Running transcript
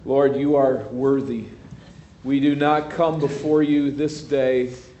Lord, you are worthy. We do not come before you this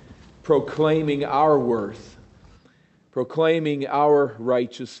day proclaiming our worth, proclaiming our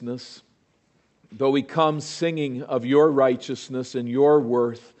righteousness, but we come singing of your righteousness and your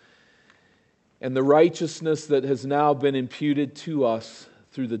worth and the righteousness that has now been imputed to us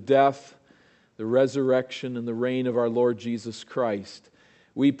through the death, the resurrection, and the reign of our Lord Jesus Christ.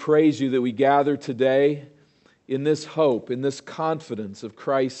 We praise you that we gather today in this hope, in this confidence of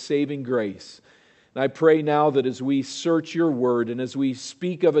Christ's saving grace. And I pray now that as we search your word and as we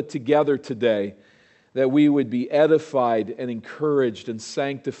speak of it together today, that we would be edified and encouraged and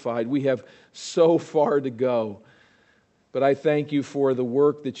sanctified. We have so far to go. But I thank you for the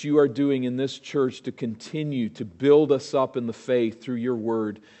work that you are doing in this church to continue to build us up in the faith through your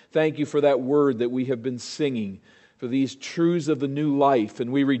word. Thank you for that word that we have been singing, for these truths of the new life,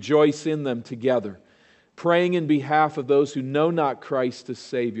 and we rejoice in them together, praying in behalf of those who know not Christ as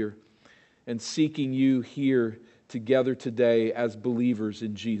Savior and seeking you here together today as believers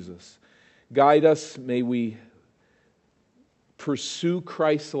in Jesus. Guide us, may we pursue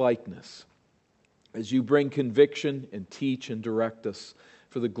Christ's likeness as you bring conviction and teach and direct us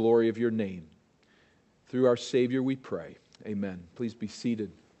for the glory of your name. Through our Savior we pray. Amen. Please be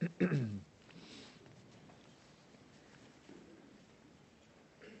seated.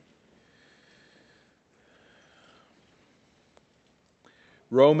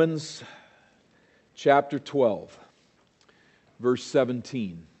 Romans chapter 12, verse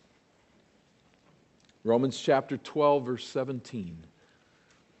 17. Romans chapter 12, verse 17.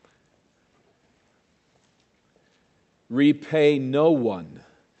 Repay no one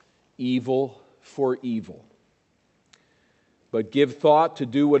evil for evil, but give thought to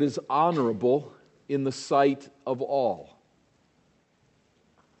do what is honorable in the sight of all.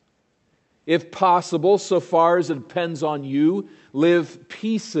 If possible, so far as it depends on you, live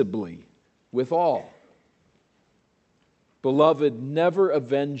peaceably with all. Beloved, never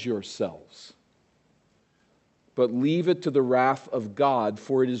avenge yourselves, but leave it to the wrath of God,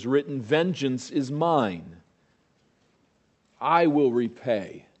 for it is written, "Vengeance is mine. I will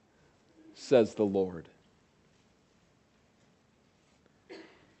repay," says the Lord.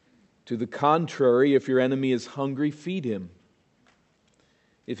 To the contrary, if your enemy is hungry, feed him.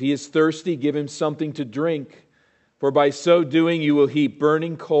 If he is thirsty, give him something to drink, for by so doing you will heap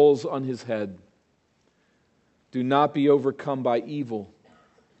burning coals on his head. Do not be overcome by evil,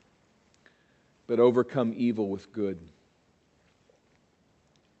 but overcome evil with good.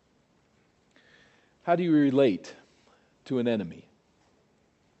 How do you relate to an enemy?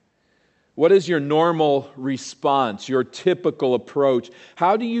 What is your normal response, your typical approach?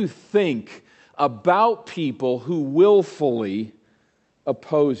 How do you think about people who willfully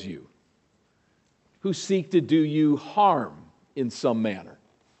oppose you, who seek to do you harm in some manner?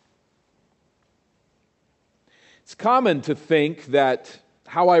 It's common to think that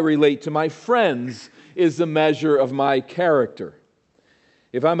how I relate to my friends is the measure of my character.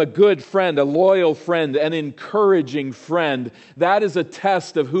 If I'm a good friend, a loyal friend, an encouraging friend, that is a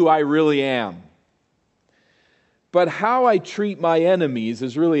test of who I really am. But how I treat my enemies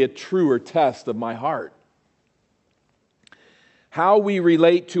is really a truer test of my heart. How we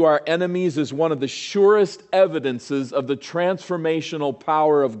relate to our enemies is one of the surest evidences of the transformational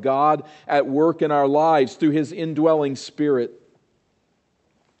power of God at work in our lives through His indwelling Spirit.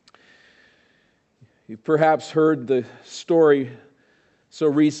 You've perhaps heard the story so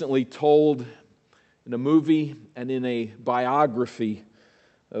recently told in a movie and in a biography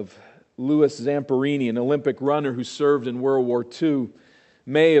of Louis Zamperini, an Olympic runner who served in World War II.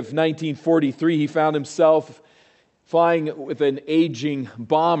 May of 1943, he found himself flying with an aging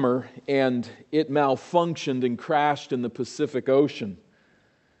bomber, and it malfunctioned and crashed in the Pacific Ocean.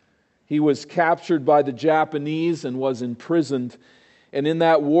 He was captured by the Japanese and was imprisoned. And in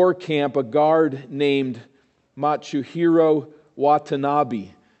that war camp, a guard named Matsuhiro Watanabe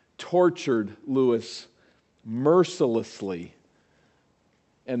tortured Louis mercilessly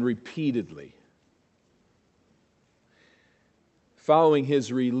and repeatedly. Following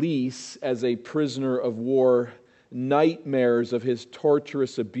his release as a prisoner of war, nightmares of his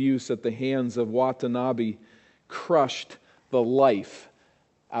torturous abuse at the hands of Watanabe crushed the life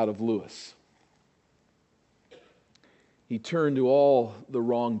out of Louis. He turned to all the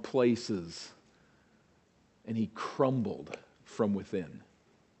wrong places, and he crumbled from within.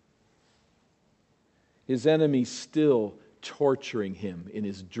 His enemies still torturing him in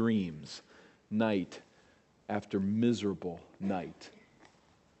his dreams, night after miserable night.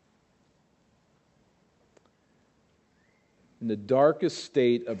 In the darkest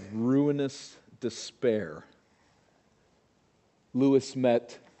state of ruinous despair, Louis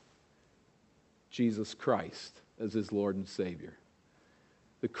met Jesus Christ as his Lord and Savior.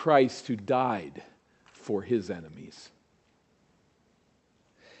 The Christ who died for his enemies.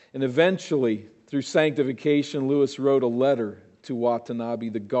 And eventually, through sanctification, Lewis wrote a letter to Watanabe,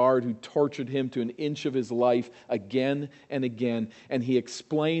 the guard who tortured him to an inch of his life again and again, and he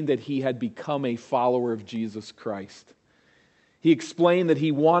explained that he had become a follower of Jesus Christ. He explained that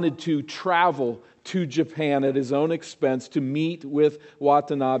he wanted to travel to Japan at his own expense to meet with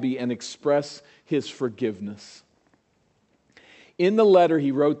Watanabe and express his forgiveness. In the letter,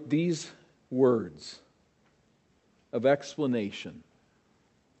 he wrote these words of explanation.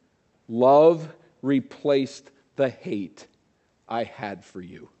 Love replaced the hate I had for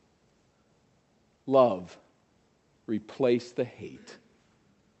you. Love replaced the hate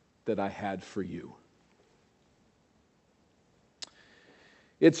that I had for you.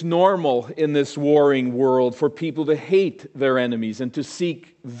 It's normal in this warring world for people to hate their enemies and to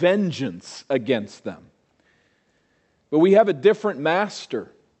seek vengeance against them. But we have a different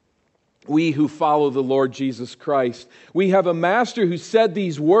master. We who follow the Lord Jesus Christ. We have a master who said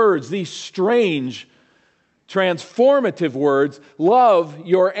these words, these strange, transformative words, love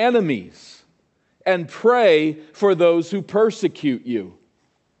your enemies and pray for those who persecute you.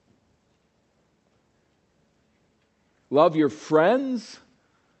 Love your friends,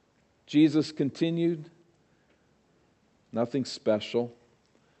 Jesus continued. Nothing special.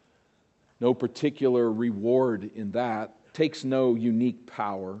 No particular reward in that. Takes no unique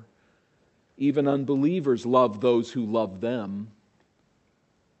power. Even unbelievers love those who love them.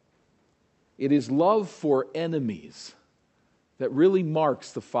 It is love for enemies that really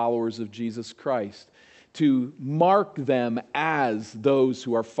marks the followers of Jesus Christ. To mark them as those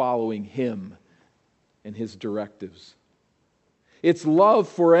who are following Him and His directives. It's love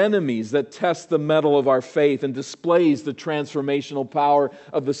for enemies that tests the mettle of our faith and displays the transformational power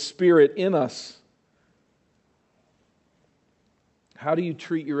of the Spirit in us. How do you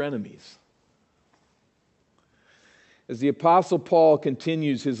treat your enemies? As the Apostle Paul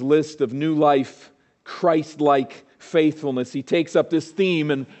continues his list of new life, Christ-like faithfulness, he takes up this theme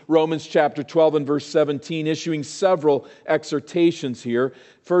in Romans chapter 12 and verse 17, issuing several exhortations here.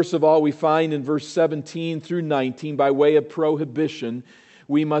 First of all, we find in verse 17 through 19, by way of prohibition,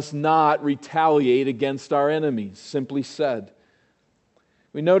 we must not retaliate against our enemies, simply said.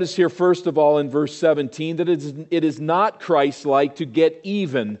 We notice here, first of all, in verse 17, that it is not Christ-like to get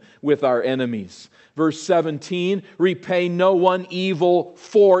even with our enemies. Verse 17, repay no one evil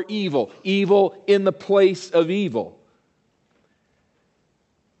for evil. Evil in the place of evil.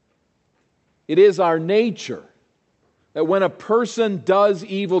 It is our nature that when a person does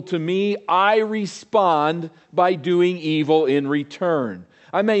evil to me, I respond by doing evil in return.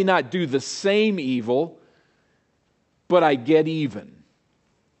 I may not do the same evil, but I get even.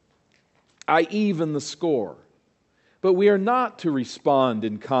 I even the score. But we are not to respond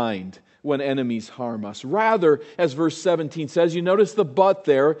in kind when enemies harm us. Rather, as verse 17 says, you notice the but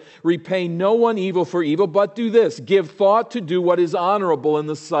there, repay no one evil for evil, but do this, give thought to do what is honorable in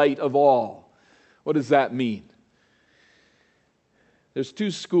the sight of all. What does that mean? There's two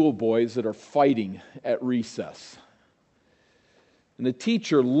schoolboys that are fighting at recess. And the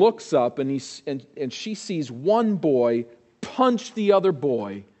teacher looks up and she sees one boy punch the other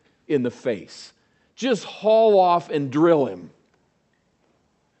boy in the face. Just haul off and drill him.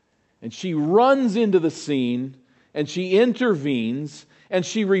 And she runs into the scene and she intervenes and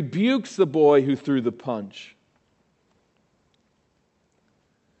she rebukes the boy who threw the punch.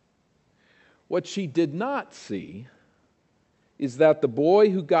 What she did not see is that the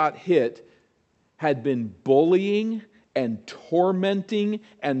boy who got hit had been bullying and tormenting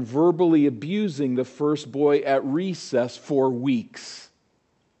and verbally abusing the first boy at recess for weeks.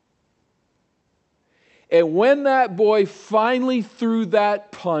 And when that boy finally threw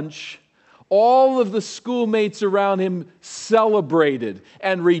that punch, all of the schoolmates around him celebrated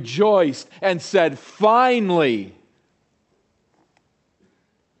and rejoiced and said, finally.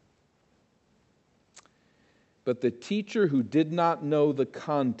 But the teacher who did not know the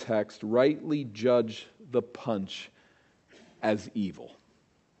context rightly judged the punch as evil.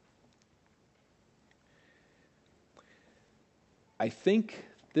 I think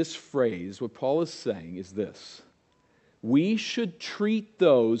this phrase, what Paul is saying, is this. We should treat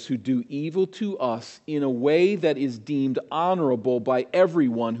those who do evil to us in a way that is deemed honorable by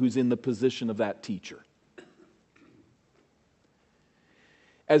everyone who's in the position of that teacher.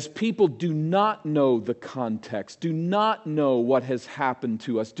 As people do not know the context, do not know what has happened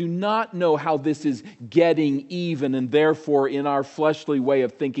to us, do not know how this is getting even and therefore in our fleshly way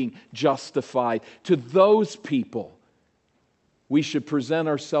of thinking justified, to those people, we should present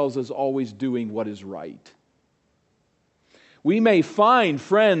ourselves as always doing what is right. We may find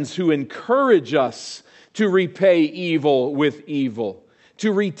friends who encourage us to repay evil with evil,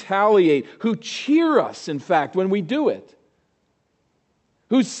 to retaliate, who cheer us, in fact, when we do it,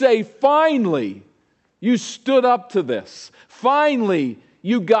 who say, finally, you stood up to this. Finally,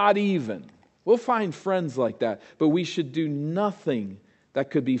 you got even. We'll find friends like that, but we should do nothing that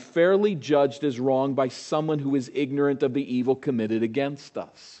could be fairly judged as wrong by someone who is ignorant of the evil committed against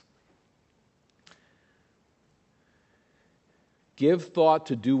us. Give thought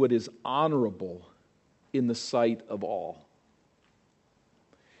to do what is honorable in the sight of all.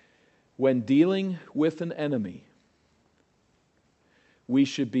 When dealing with an enemy, we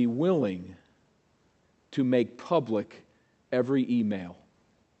should be willing to make public every email.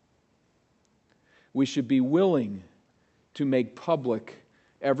 We should be willing to make public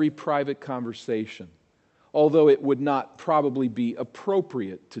every private conversation, although it would not probably be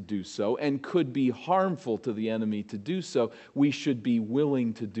appropriate to do so and could be harmful to the enemy to do so. We should be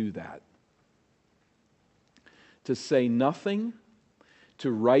willing to do that. To say nothing,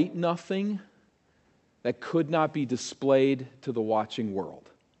 to write nothing that could not be displayed to the watching world.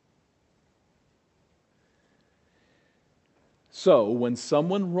 So, when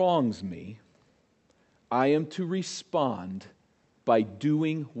someone wrongs me, I am to respond by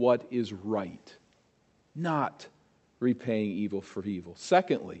doing what is right, not repaying evil for evil.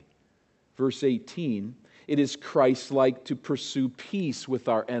 Secondly, verse 18, it is Christ-like to pursue peace with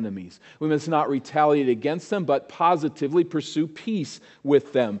our enemies. We must not retaliate against them, but positively pursue peace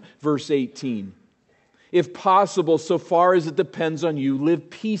with them. Verse 18, if possible, so far as it depends on you, live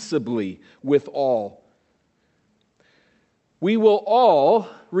peaceably with all. We will all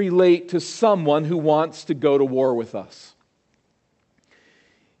relate to someone who wants to go to war with us.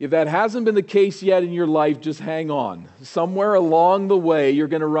 If that hasn't been the case yet in your life, just hang on. Somewhere along the way, you're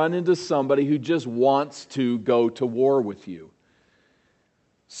going to run into somebody who just wants to go to war with you.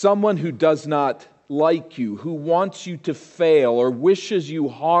 Someone who does not like you, who wants you to fail or wishes you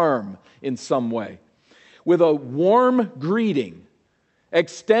harm in some way. With a warm greeting,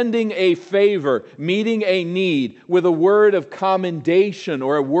 extending a favor, meeting a need, with a word of commendation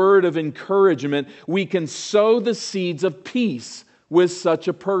or a word of encouragement, we can sow the seeds of peace with such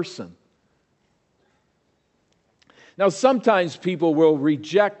a person. Now, sometimes people will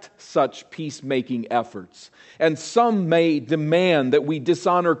reject such peacemaking efforts, and some may demand that we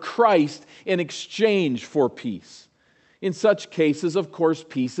dishonor Christ in exchange for peace. In such cases, of course,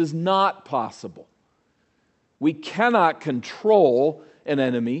 peace is not possible. We cannot control an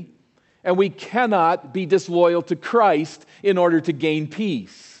enemy, and we cannot be disloyal to Christ in order to gain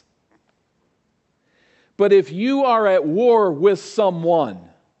peace. But if you are at war with someone,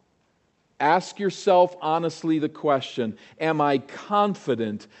 ask yourself honestly the question, am I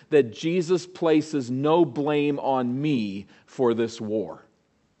confident that Jesus places no blame on me for this war?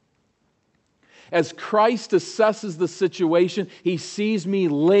 As Christ assesses the situation, He sees me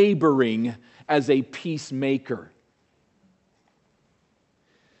laboring as a peacemaker.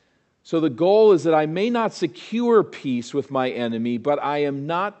 So the goal is that I may not secure peace with my enemy, but I am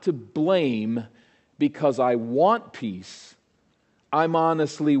not to blame because I want peace. I'm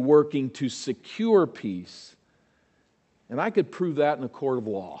honestly working to secure peace. And I could prove that in a court of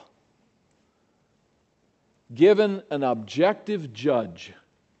law. Given an objective judge,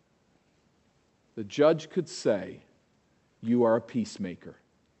 the judge could say, you are a peacemaker.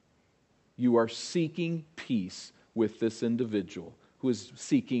 You are seeking peace with this individual who is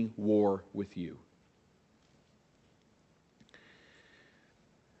seeking war with you.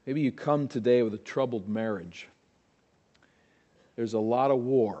 Maybe you come today with a troubled marriage. There's a lot of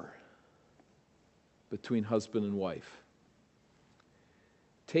war between husband and wife.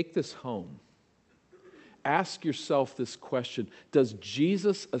 Take this home. Ask yourself this question: does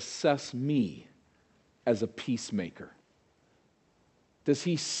Jesus assess me as a peacemaker? Does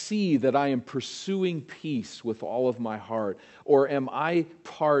He see that I am pursuing peace with all of my heart? Or am I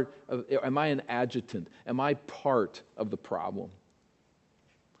an adjutant? Am I part of the problem?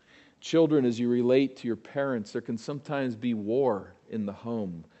 Children, as you relate to your parents, there can sometimes be war in the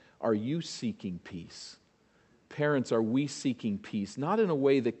home. Are you seeking peace? Parents, are we seeking peace? Not in a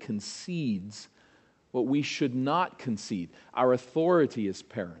way that concedes what we should not concede, our authority as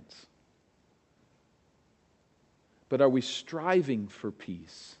parents. But are we striving for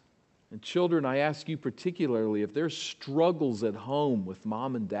peace? And children, I ask you particularly, if there's struggles at home with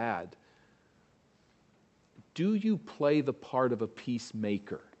mom and dad, do you play the part of a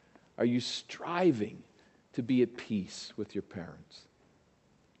peacemaker? Are you striving to be at peace with your parents?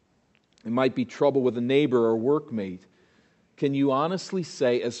 It might be trouble with a neighbor or workmate. can you honestly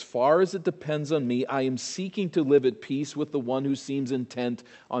say, as far as it depends on me, I am seeking to live at peace with the one who seems intent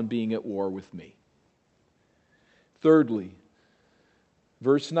on being at war with me? Thirdly,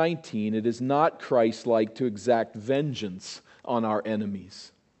 verse 19, it is not Christ-like to exact vengeance on our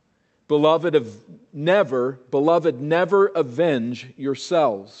enemies. Beloved, never avenge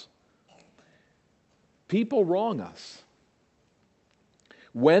yourselves. People wrong us.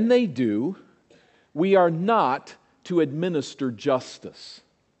 When they do, we are not to administer justice.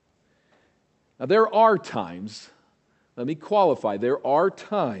 Now, there are times, let me qualify, there are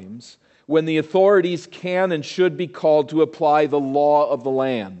times when the authorities can and should be called to apply the law of the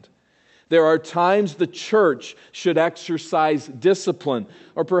land. There are times the church should exercise discipline,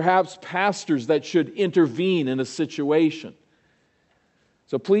 or perhaps pastors that should intervene in a situation.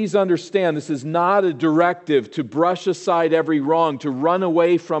 So please understand, this is not a directive to brush aside every wrong, to run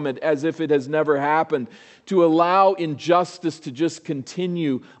away from it as if it has never happened, to allow injustice to just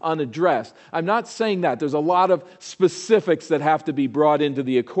continue unaddressed. I'm not saying that. There's a lot of specifics that have to be brought into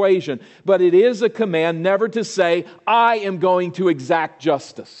the equation, but it is a command never to say, I am going to exact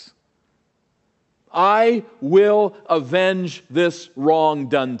justice. I will avenge this wrong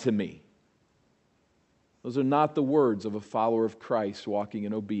done to me. Those are not the words of a follower of Christ walking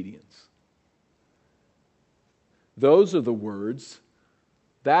in obedience. Those are the words,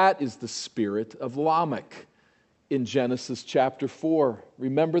 that is the spirit of Lamech in Genesis chapter 4.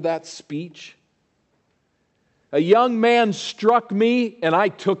 Remember that speech? A young man struck me and I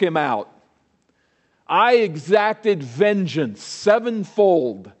took him out. I exacted vengeance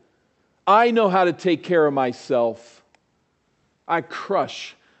sevenfold. I know how to take care of myself. I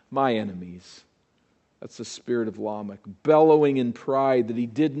crush my enemies. That's the spirit of Lamech, bellowing in pride that he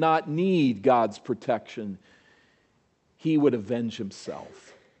did not need God's protection. He would avenge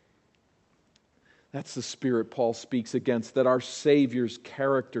himself. That's the spirit Paul speaks against, that our Savior's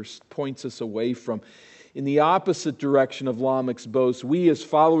character points us away from. In the opposite direction of Lamech's boast, we as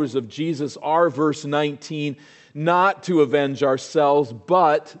followers of Jesus are, verse 19, not to avenge ourselves,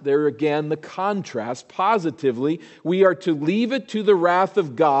 but, there again the contrast, positively, we are to leave it to the wrath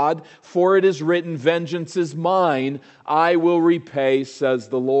of God, for it is written, vengeance is mine, I will repay, says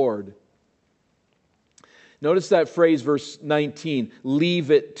the Lord. Notice that phrase, verse 19,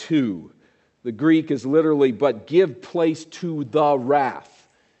 leave it to. The Greek is literally, but give place to the wrath.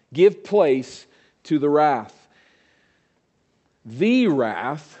 Give place to the wrath. The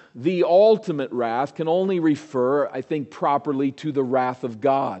wrath, the ultimate wrath, can only refer, I think, properly to the wrath of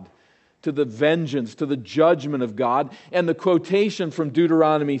God, to the vengeance, to the judgment of God. And the quotation from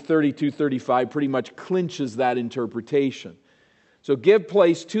Deuteronomy 32:35 pretty much clinches that interpretation. So give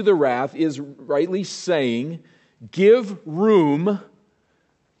place to the wrath is rightly saying, give room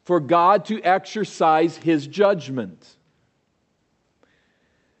for God to exercise His judgment.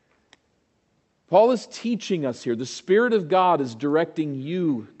 Paul is teaching us here. The Spirit of God is directing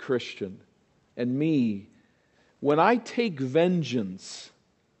you, Christian, and me. When I take vengeance,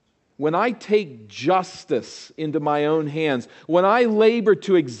 when I take justice into my own hands, when I labor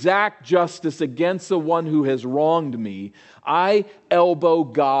to exact justice against the one who has wronged me, I elbow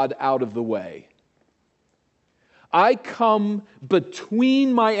God out of the way. I come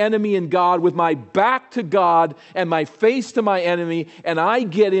between my enemy and God with my back to God and my face to my enemy, and I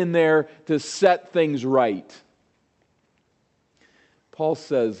get in there to set things right. Paul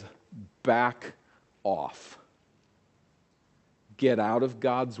says, back off. Get out of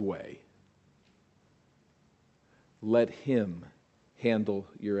God's way. Let Him handle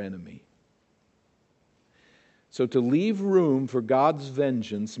your enemy. So to leave room for God's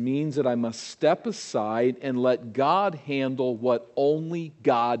vengeance means that I must step aside and let God handle what only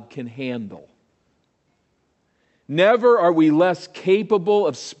God can handle. Never are we less capable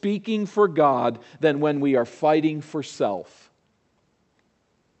of speaking for God than when we are fighting for self.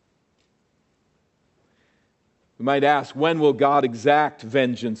 We might ask, when will God exact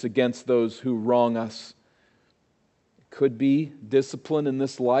vengeance against those who wrong us? It could be discipline in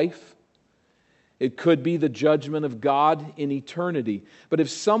this life. It could be the judgment of God in eternity. But if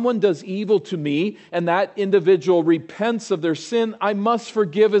someone does evil to me and that individual repents of their sin, I must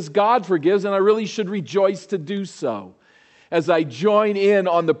forgive as God forgives, and I really should rejoice to do so. As I join in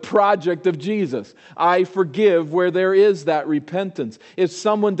on the project of Jesus, I forgive where there is that repentance. If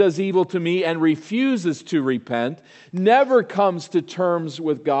someone does evil to me and refuses to repent, never comes to terms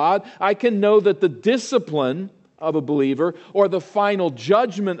with God, I can know that the discipline of a believer or the final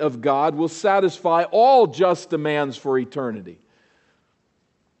judgment of God will satisfy all just demands for eternity.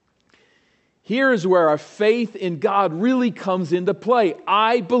 Here is where our faith in God really comes into play.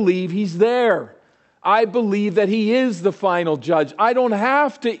 I believe He's there. I believe that He is the final judge. I don't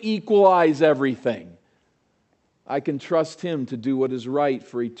have to equalize everything. I can trust Him to do what is right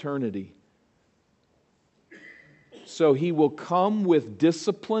for eternity. So He will come with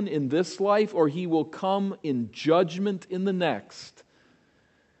discipline in this life, or He will come in judgment in the next.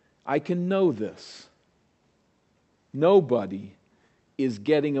 I can know this. Nobody is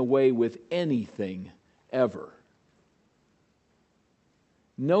getting away with anything ever.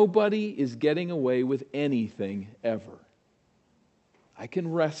 Nobody is getting away with anything ever. I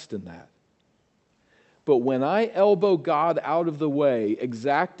can rest in that. But when I elbow God out of the way,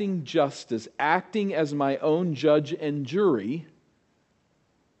 exacting justice, acting as my own judge and jury,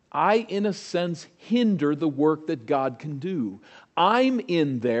 I, in a sense, hinder the work that God can do. I'm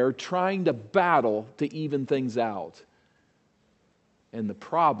in there trying to battle to even things out. And the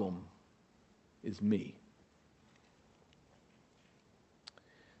problem is me.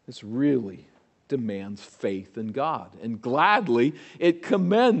 This really demands faith in God. And gladly, it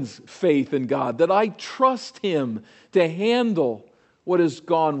commends faith in God, that I trust Him to handle what has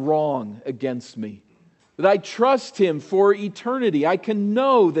gone wrong against me. That I trust Him for eternity. I can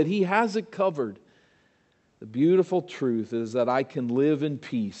know that He has it covered. The beautiful truth is that I can live in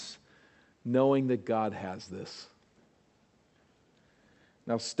peace knowing that God has this.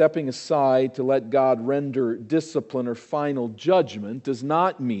 Now, stepping aside to let God render discipline or final judgment does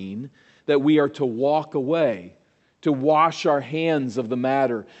not mean that we are to walk away, to wash our hands of the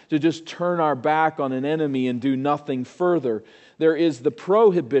matter, to just turn our back on an enemy and do nothing further. There is the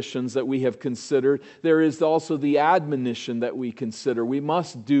prohibitions that we have considered. There is also the admonition that we consider. We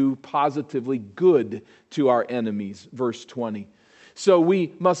must do positively good to our enemies, verse 20. So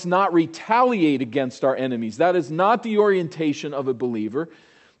we must not retaliate against our enemies. That is not the orientation of a believer.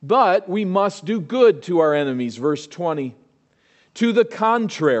 But we must do good to our enemies, verse 20. To the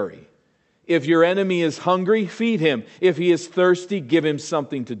contrary, if your enemy is hungry, feed him. If he is thirsty, give him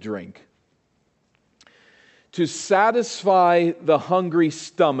something to drink. To satisfy the hungry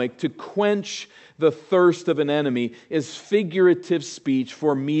stomach, to quench the thirst of an enemy, is figurative speech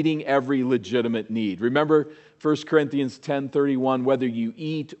for meeting every legitimate need. Remember 1 Corinthians 10:31, whether you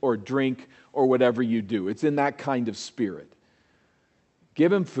eat or drink or whatever you do. It's in that kind of spirit.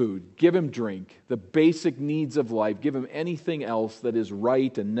 Give him food, give him drink, the basic needs of life. Give him anything else that is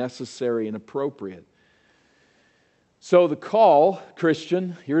right and necessary and appropriate. So the call,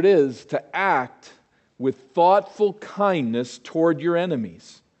 Christian, here it is, to act with thoughtful kindness toward your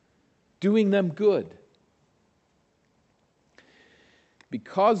enemies, doing them good.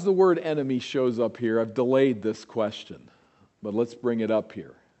 Because the word enemy shows up here, I've delayed this question, but let's bring it up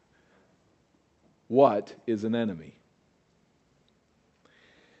here. What is an enemy?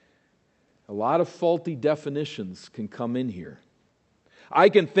 A lot of faulty definitions can come in here. I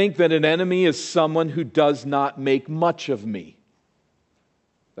can think that an enemy is someone who does not make much of me.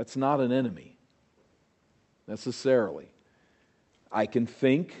 That's not an enemy, necessarily. I can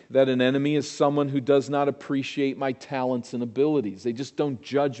think that an enemy is someone who does not appreciate my talents and abilities. They just don't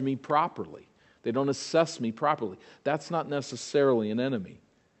judge me properly. They don't assess me properly. That's not necessarily an enemy.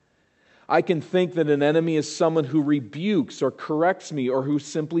 I can think that an enemy is someone who rebukes or corrects me or who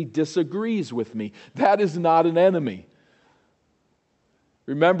simply disagrees with me. That is not an enemy.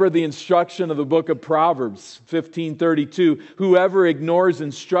 Remember the instruction of the book of Proverbs 15:32. Whoever ignores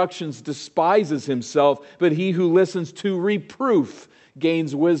instructions despises himself, but he who listens to reproof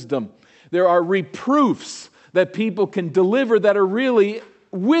gains wisdom. There are reproofs that people can deliver that are really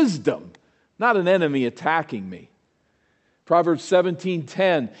wisdom, not an enemy attacking me. Proverbs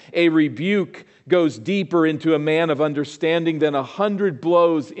 17:10, a rebuke goes deeper into a man of understanding than 100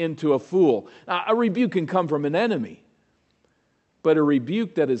 blows into a fool. Now, a rebuke can come from an enemy, but a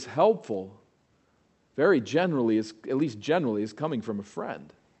rebuke that is helpful, very generally, at least generally, is coming from a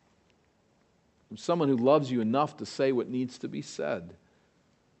friend. From someone who loves you enough to say what needs to be said.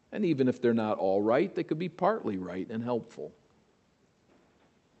 And even if they're not all right, they could be partly right and helpful.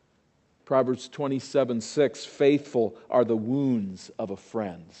 Proverbs 27:6, faithful are the wounds of a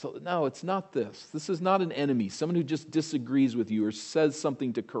friend. So no, it's not this. This is not an enemy, someone who just disagrees with you or says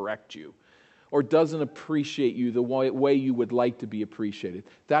something to correct you or doesn't appreciate you the way you would like to be appreciated.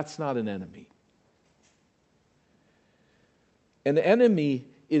 That's not an enemy. An enemy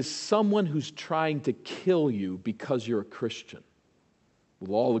is someone who's trying to kill you because you're a Christian.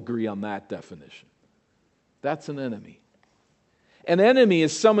 We'll all agree on that definition. That's an enemy. An enemy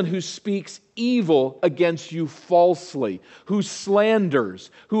is someone who speaks evil against you falsely, who slanders,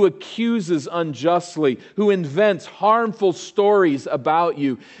 who accuses unjustly, who invents harmful stories about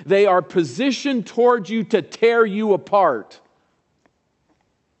you. They are positioned towards you to tear you apart.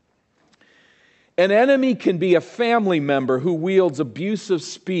 An enemy can be a family member who wields abusive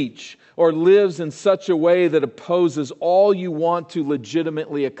speech or lives in such a way that opposes all you want to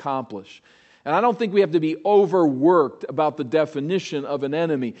legitimately accomplish. And I don't think we have to be overworked about the definition of an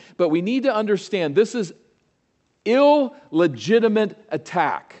enemy, but we need to understand this is illegitimate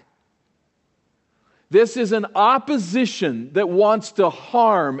attack. This is an opposition that wants to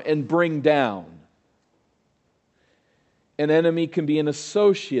harm and bring down. An enemy can be an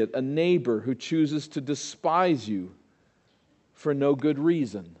associate, a neighbor who chooses to despise you for no good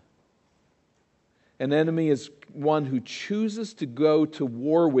reason. An enemy is one who chooses to go to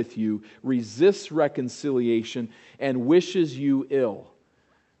war with you, resists reconciliation, and wishes you ill.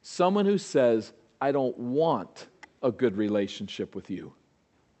 Someone who says, I don't want a good relationship with you.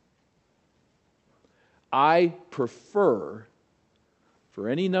 I prefer, for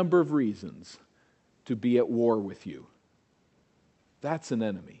any number of reasons, to be at war with you. That's an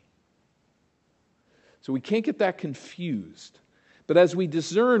enemy. So we can't get that confused. But as we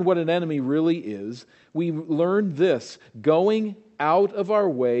discern what an enemy really is, we learn this: going out of our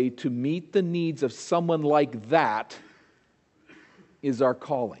way to meet the needs of someone like that is our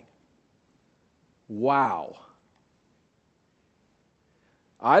calling. Wow.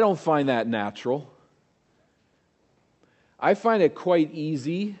 I don't find that natural. I find it quite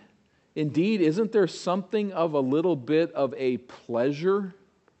easy. Indeed, isn't there something of a little bit of a pleasure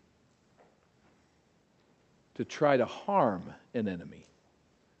to try to harm an enemy?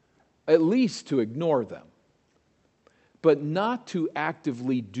 At least to ignore them, but not to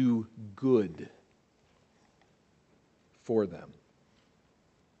actively do good for them.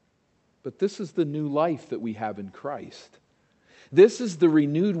 But this is the new life that we have in Christ. This is the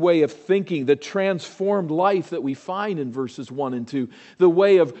renewed way of thinking, the transformed life that we find in verses 1 and 2, the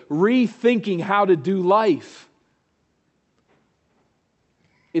way of rethinking how to do life.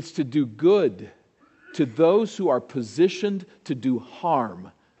 It's to do good to those who are positioned to do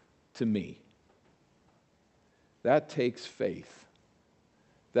harm to me. That takes faith.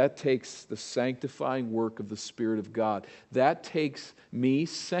 That takes the sanctifying work of the Spirit of God. That takes me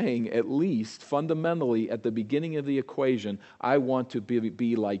saying, at least fundamentally at the beginning of the equation, I want to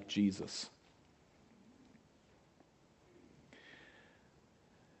be like Jesus.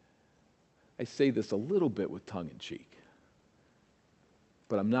 I say this a little bit with tongue in cheek,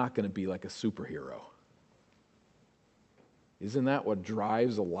 but I'm not going to be like a superhero. Isn't that what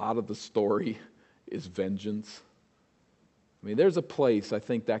drives a lot of the story, is vengeance? I mean, there's a place I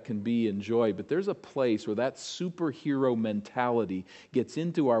think that can be enjoyed, but there's a place where that superhero mentality gets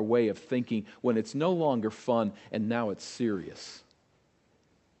into our way of thinking when it's no longer fun and now it's serious.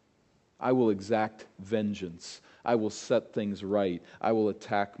 I will exact vengeance. I will set things right. I will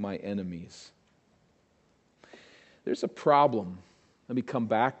attack my enemies. There's a problem, let me come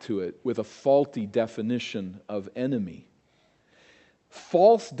back to it, with a faulty definition of enemy.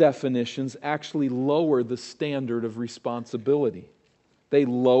 False definitions actually lower the standard of responsibility. They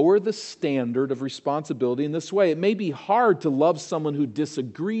lower the standard of responsibility in this way. It may be hard to love someone who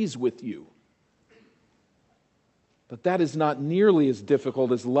disagrees with you, but that is not nearly as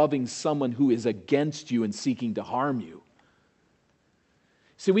difficult as loving someone who is against you and seeking to harm you.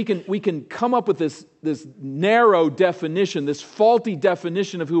 See, we can come up with this narrow definition, this faulty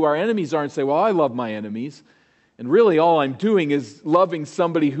definition of who our enemies are and say, well, I love my enemies. And really all I'm doing is loving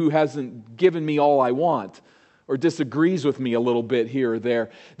somebody who hasn't given me all I want or disagrees with me a little bit here or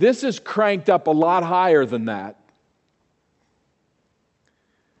there. This is cranked up a lot higher than that.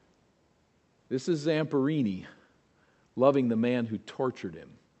 This is Zamperini loving the man who tortured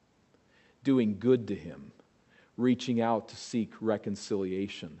him, doing good to him, reaching out to seek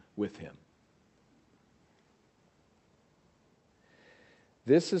reconciliation with him.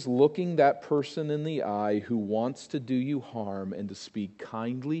 This is looking that person in the eye who wants to do you harm and to speak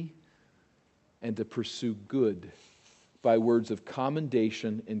kindly and to pursue good by words of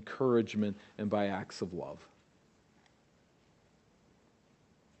commendation, encouragement, and by acts of love.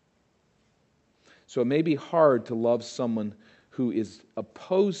 So it may be hard to love someone who is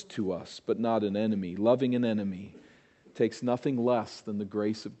opposed to us but not an enemy. Loving an enemy takes nothing less than the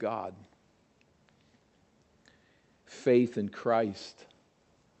grace of God, faith in Christ,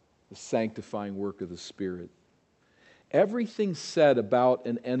 the sanctifying work of the Spirit. Everything said about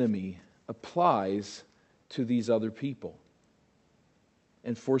an enemy applies to these other people.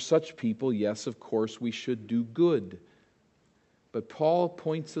 And for such people, yes, of course, we should do good. But Paul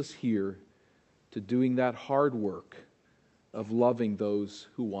points us here to doing that hard work of loving those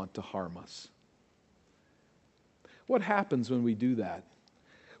who want to harm us. What happens when we do that?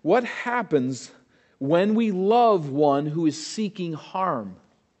 What happens when we love one who is seeking harm?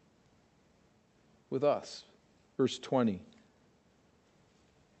 with us. Verse 20.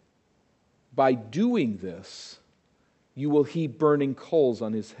 By doing this, you will heap burning coals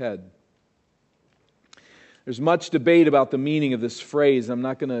on his head. There's much debate about the meaning of this phrase. I'm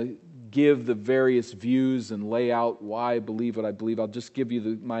not going to give the various views and lay out why I believe what I believe. I'll just give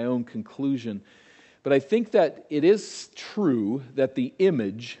you my own conclusion. But I think that it is true that the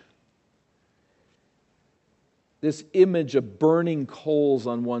image, this image of burning coals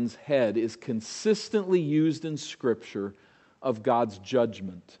on one's head, is consistently used in Scripture of God's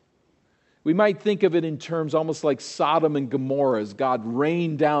judgment. We might think of it in terms almost like Sodom and Gomorrah, as God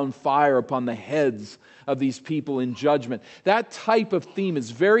rained down fire upon the heads of these people in judgment. That type of theme is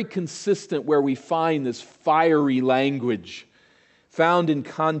very consistent where we find this fiery language found in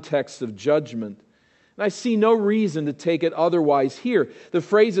context of judgment. And I see no reason to take it otherwise here. The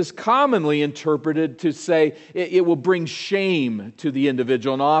phrase is commonly interpreted to say it will bring shame to the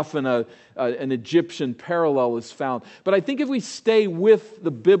individual, and often an Egyptian parallel is found. But I think if we stay with the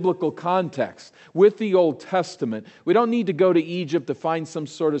biblical context, with the Old Testament, we don't need to go to Egypt to find some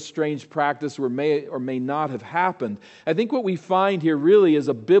sort of strange practice where may or may not have happened. I think what we find here really is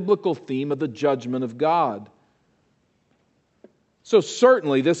a biblical theme of the judgment of God. So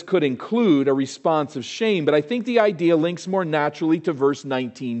certainly this could include a response of shame, but I think the idea links more naturally to verse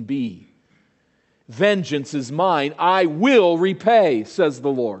 19b. Vengeance is mine, I will repay, says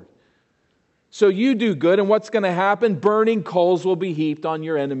the Lord. So you do good, and what's going to happen? Burning coals will be heaped on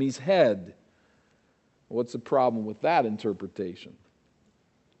your enemy's head. What's the problem with that interpretation?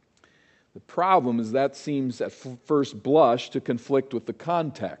 The problem is that seems at first blush to conflict with the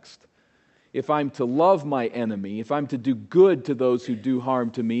context. If I'm to love my enemy, if I'm to do good to those who do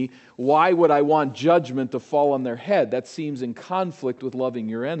harm to me, why would I want judgment to fall on their head? That seems in conflict with loving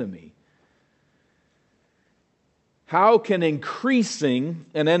your enemy. How can increasing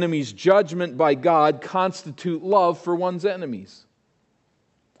an enemy's judgment by God constitute love for one's enemies?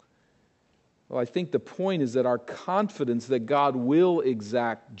 Well, I think the point is that our confidence that God will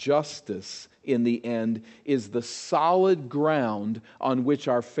exact justice in the end is the solid ground on which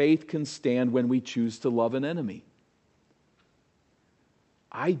our faith can stand when we choose to love an enemy.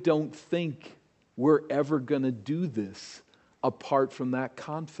 I don't think we're ever going to do this apart from that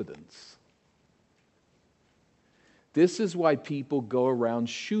confidence. This is why people go around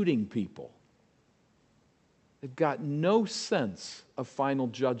shooting people. They've got no sense of final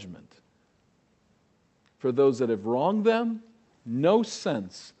judgment. For those that have wronged them, no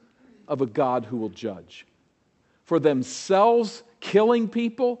sense of a God who will judge. For themselves, killing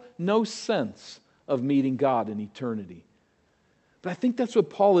people, no sense of meeting God in eternity. But I think that's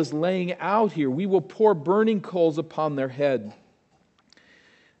what Paul is laying out here. We will pour burning coals upon their head.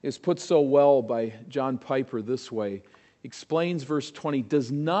 It's put so well by John Piper this way. Explains verse 20,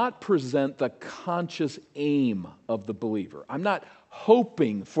 does not present the conscious aim of the believer. I'm not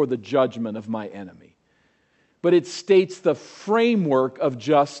hoping for the judgment of my enemy. But it states the framework of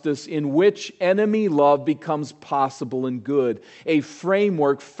justice in which enemy love becomes possible and good. A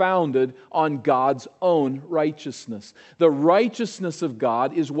framework founded on God's own righteousness. The righteousness of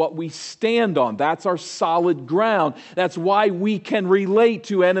God is what we stand on. That's our solid ground. That's why we can relate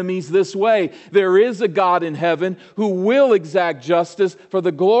to enemies this way. There is a God in heaven who will exact justice for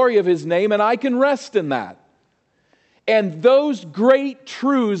the glory of His name, and I can rest in that. And those great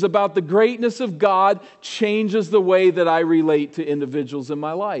truths about the greatness of God changes the way that I relate to individuals in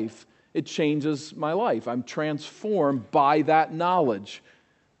my life. It changes my life. I'm transformed by that knowledge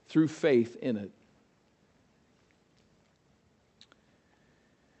through faith in it.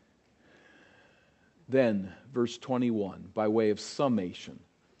 Then, verse 21, by way of summation,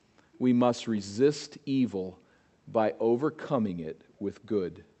 we must resist evil by overcoming it with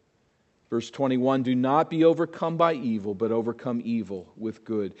good. Verse 21, do not be overcome by evil, but overcome evil with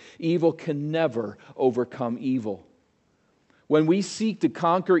good. Evil can never overcome evil. When we seek to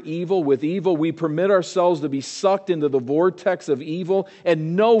conquer evil with evil, we permit ourselves to be sucked into the vortex of evil,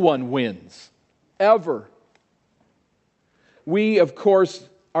 and no one wins, ever. We, of course,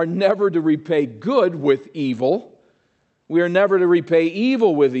 are never to repay good with evil. We are never to repay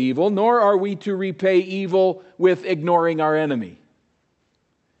evil with evil, nor are we to repay evil with ignoring our enemy.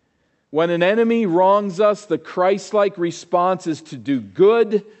 When an enemy wrongs us, the Christ-like response is to do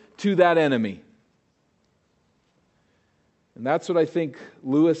good to that enemy. And that's what I think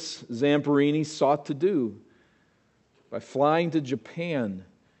Louis Zamperini sought to do by flying to Japan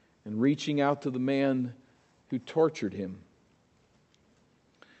and reaching out to the man who tortured him.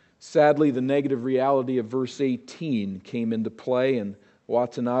 Sadly, the negative reality of verse 18 came into play, and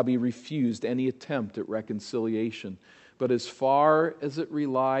Watanabe refused any attempt at reconciliation. But as far as it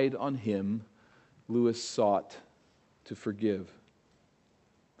relied on him, Lewis sought to forgive.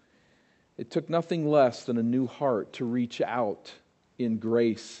 It took nothing less than a new heart to reach out in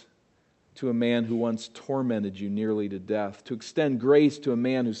grace to a man who once tormented you nearly to death, to extend grace to a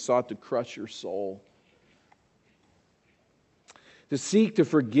man who sought to crush your soul. To seek to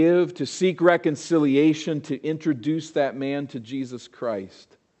forgive, to seek reconciliation, to introduce that man to Jesus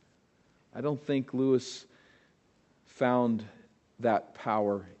Christ. I don't think Lewis found that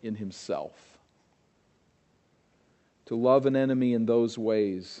power in himself. To love an enemy in those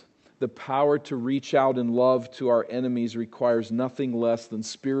ways, the power to reach out in love to our enemies requires nothing less than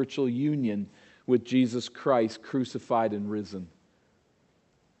spiritual union with Jesus Christ crucified and risen.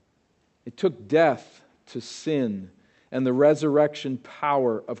 It took death to sin and the resurrection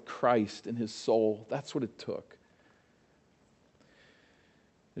power of Christ in his soul. That's what it took.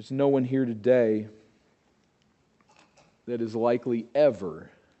 There's no one here today that is likely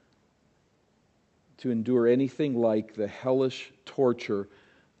ever to endure anything like the hellish torture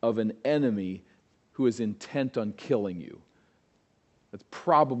of an enemy who is intent on killing you. That's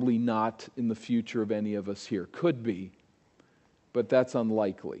probably not in the future of any of us here. Could be, but that's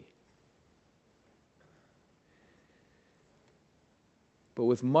unlikely. But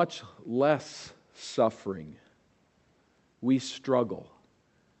with much less suffering, we struggle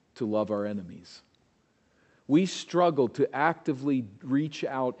to love our enemies. We struggle to actively reach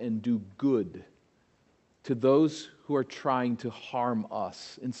out and do good to those who are trying to harm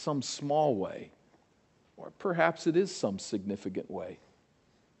us in some small way, or perhaps it is some significant way.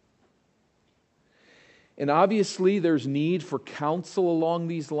 And obviously there's need for counsel along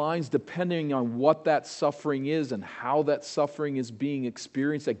these lines, depending on what that suffering is and how that suffering is being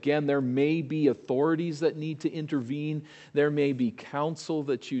experienced. Again, there may be authorities that need to intervene. There may be counsel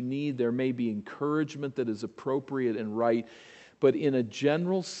that you need. There may be encouragement that is appropriate and right. But in a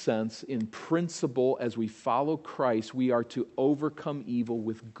general sense, in principle, as we follow Christ, we are to overcome evil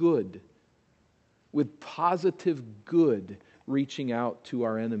with good, with positive good, reaching out to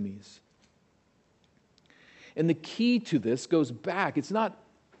our enemies. And the key to this goes back. It's not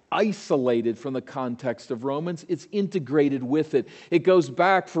isolated from the context of Romans. It's integrated with it. It goes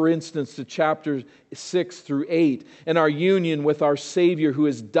back, for instance, to chapters 6 through 8 and our union with our Savior who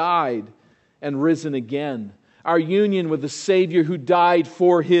has died and risen again. Our union with the Savior who died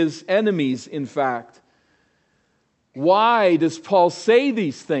for His enemies, in fact. Why does Paul say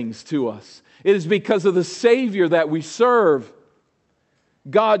these things to us? It is because of the Savior that we serve.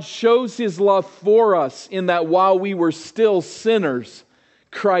 God shows His love for us in that while we were still sinners,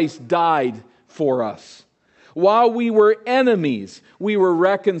 Christ died for us. While we were enemies, we were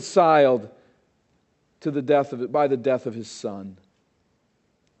reconciled to the death of it by the death of His Son.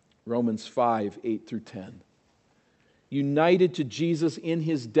 Romans 5, 8 through 10. United to Jesus in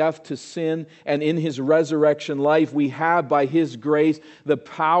His death to sin and in His resurrection life, we have by His grace the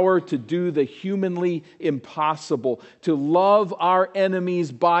power to do the humanly impossible, to love our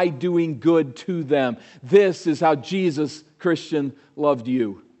enemies by doing good to them. This is how Jesus, Christian, loved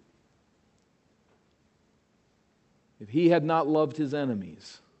you. If He had not loved His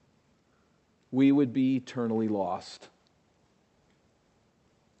enemies, we would be eternally lost.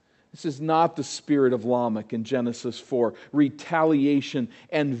 This is not the spirit of Lamech in Genesis 4, retaliation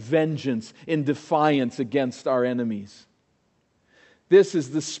and vengeance in defiance against our enemies. This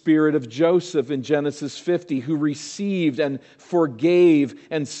is the spirit of Joseph in Genesis 50, who received and forgave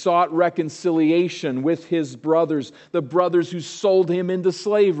and sought reconciliation with his brothers, the brothers who sold him into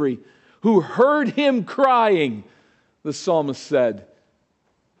slavery, who heard him crying, the psalmist said,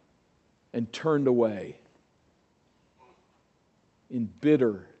 and turned away in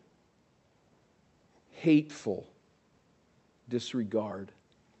bitter, hateful disregard.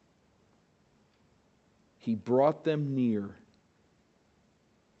 He brought them near.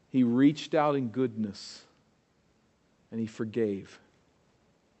 He reached out in goodness, and He forgave.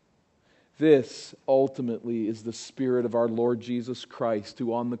 This ultimately is the spirit of our Lord Jesus Christ,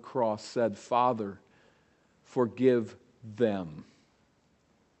 who on the cross said, "Father, forgive them.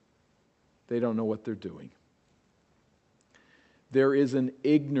 They don't know what they're doing." There is an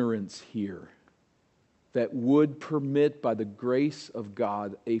ignorance here that would permit, by the grace of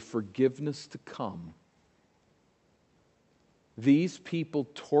God, a forgiveness to come. These people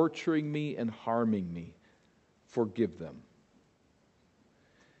torturing me and harming me, forgive them.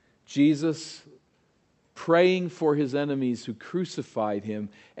 Jesus praying for His enemies who crucified Him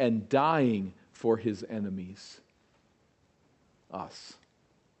and dying for His enemies, us.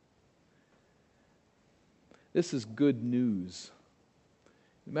 This is good news.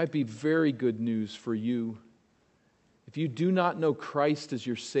 It might be very good news for you if you do not know Christ as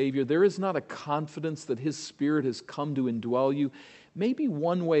your Savior, there is not a confidence that His Spirit has come to indwell you. Maybe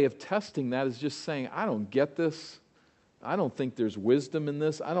one way of testing that is just saying, I don't get this. I don't think there's wisdom in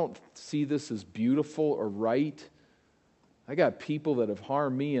this. I don't see this as beautiful or right. I got people that have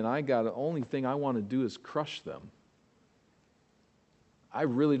harmed me, and the only thing I want to do is crush them. I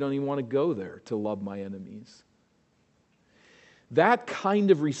really don't even want to go there to love my enemies. That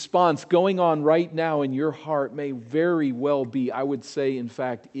kind of response going on right now in your heart may very well be, I would say, in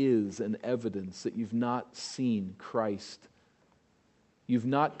fact, is an evidence that you've not seen Christ. You've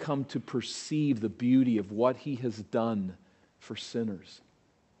not come to perceive the beauty of what He has done for sinners.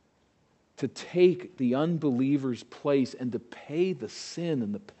 To take the unbeliever's place and to pay the sin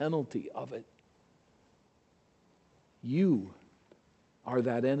and the penalty of it. You are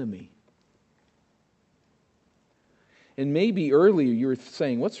that enemy. And maybe earlier you were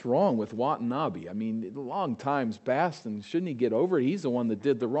saying, what's wrong with Watanabe? I mean, long time's passed, and shouldn't he get over it? He's the one that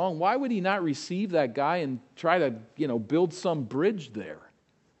did the wrong. Why would he not receive that guy and try to, build some bridge there?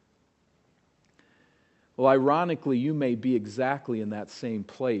 Well, ironically, you may be exactly in that same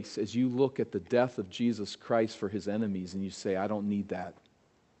place as you look at the death of Jesus Christ for His enemies and you say, I don't need that.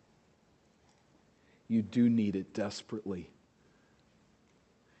 You do need it desperately.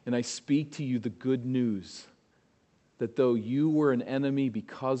 And I speak to you the good news that though you were an enemy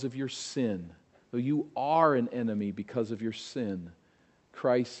because of your sin, though you are an enemy because of your sin,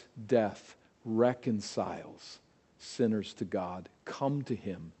 Christ's death reconciles sinners to God. Come to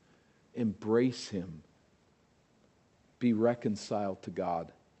Him. Embrace Him. Be reconciled to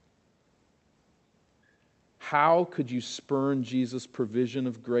God. How could you spurn Jesus' provision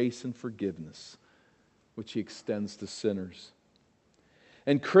of grace and forgiveness, which He extends to sinners?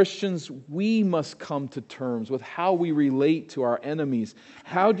 And Christians, we must come to terms with how we relate to our enemies.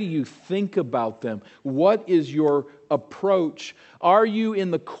 How do you think about them? What is your approach? Are you in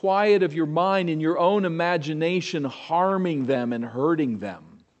the quiet of your mind, in your own imagination, harming them and hurting them?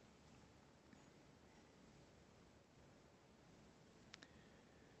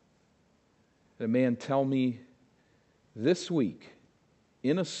 A man tell me this week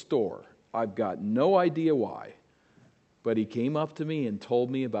in a store, I've got no idea why, but he came up to me and told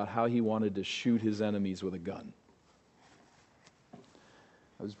me about how he wanted to shoot his enemies with a gun.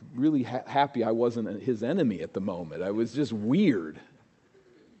 I was really happy I wasn't his enemy at the moment. I was just weird.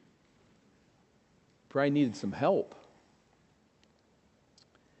 Probably needed some help.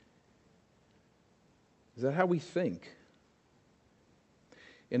 Is that how we think?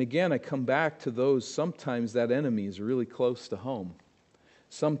 And again, I come back to those, sometimes that enemy is really close to home.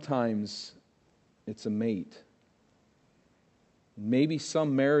 Sometimes it's a mate. Maybe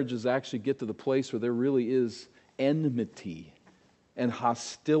some marriages actually get to the place where there really is enmity and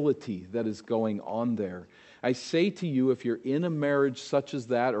hostility that is going on there. I say to you, if you're in a marriage such as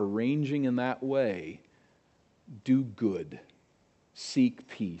that, arranging in that way, do good. Seek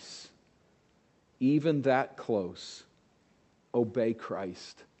peace. Even that close, obey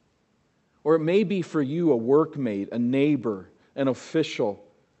Christ. Or it may be for you a workmate, a neighbor, an official,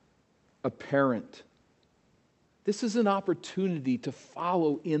 a parent. This is an opportunity to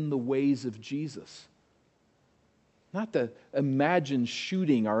follow in the ways of Jesus. Not to imagine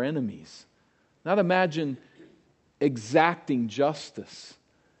shooting our enemies. Not imagine exacting justice.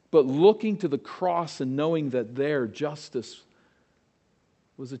 But looking to the cross and knowing that there justice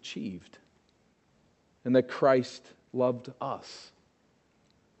was achieved. And that Christ loved us.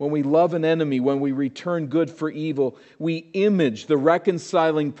 When we love an enemy, when we return good for evil, we image the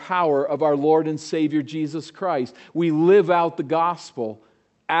reconciling power of our Lord and Savior Jesus Christ. We live out the gospel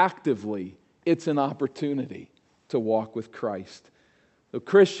actively. It's an opportunity to walk with Christ. So,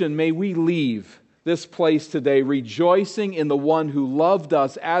 Christian, may we leave this place today rejoicing in the one who loved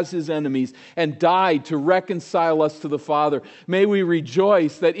us as His enemies and died to reconcile us to the Father. May we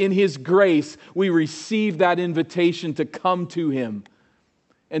rejoice that in His grace we receive that invitation to come to Him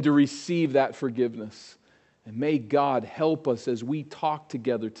and to receive that forgiveness. And may God help us as we talk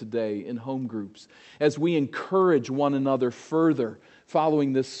together today in home groups, as we encourage one another further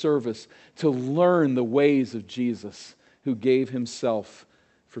following this service to learn the ways of Jesus, who gave Himself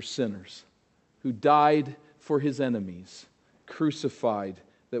for sinners, who died for His enemies, crucified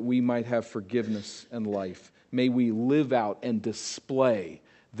that we might have forgiveness and life. May we live out and display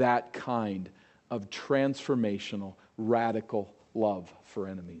that kind of transformational, radical love for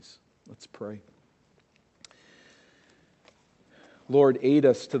enemies. Let's pray. Lord, aid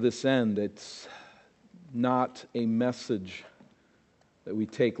us to this end. It's not a message that we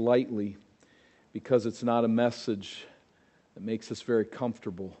take lightly, because it's not a message that makes us very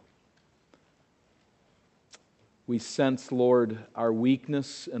comfortable. We sense, Lord, our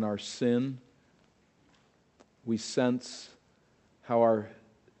weakness and our sin. We sense how our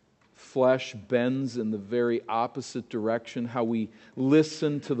flesh bends in the very opposite direction, how we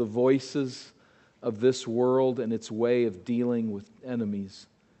listen to the voices of this world and its way of dealing with enemies.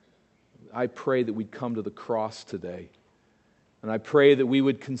 I pray that we'd come to the cross today. And I pray that we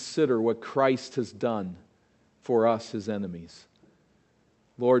would consider what Christ has done for us, His enemies.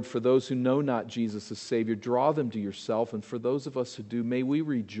 Lord, for those who know not Jesus as Savior, draw them to yourself. And for those of us who do, may we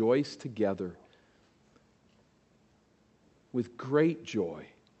rejoice together with great joy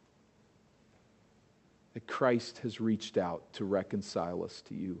that Christ has reached out to reconcile us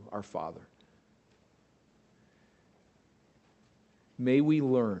to you, our Father. May we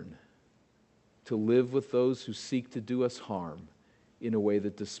learn to live with those who seek to do us harm in a way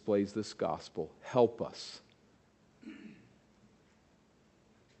that displays this gospel. Help us.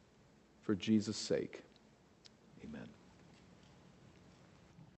 For Jesus' sake.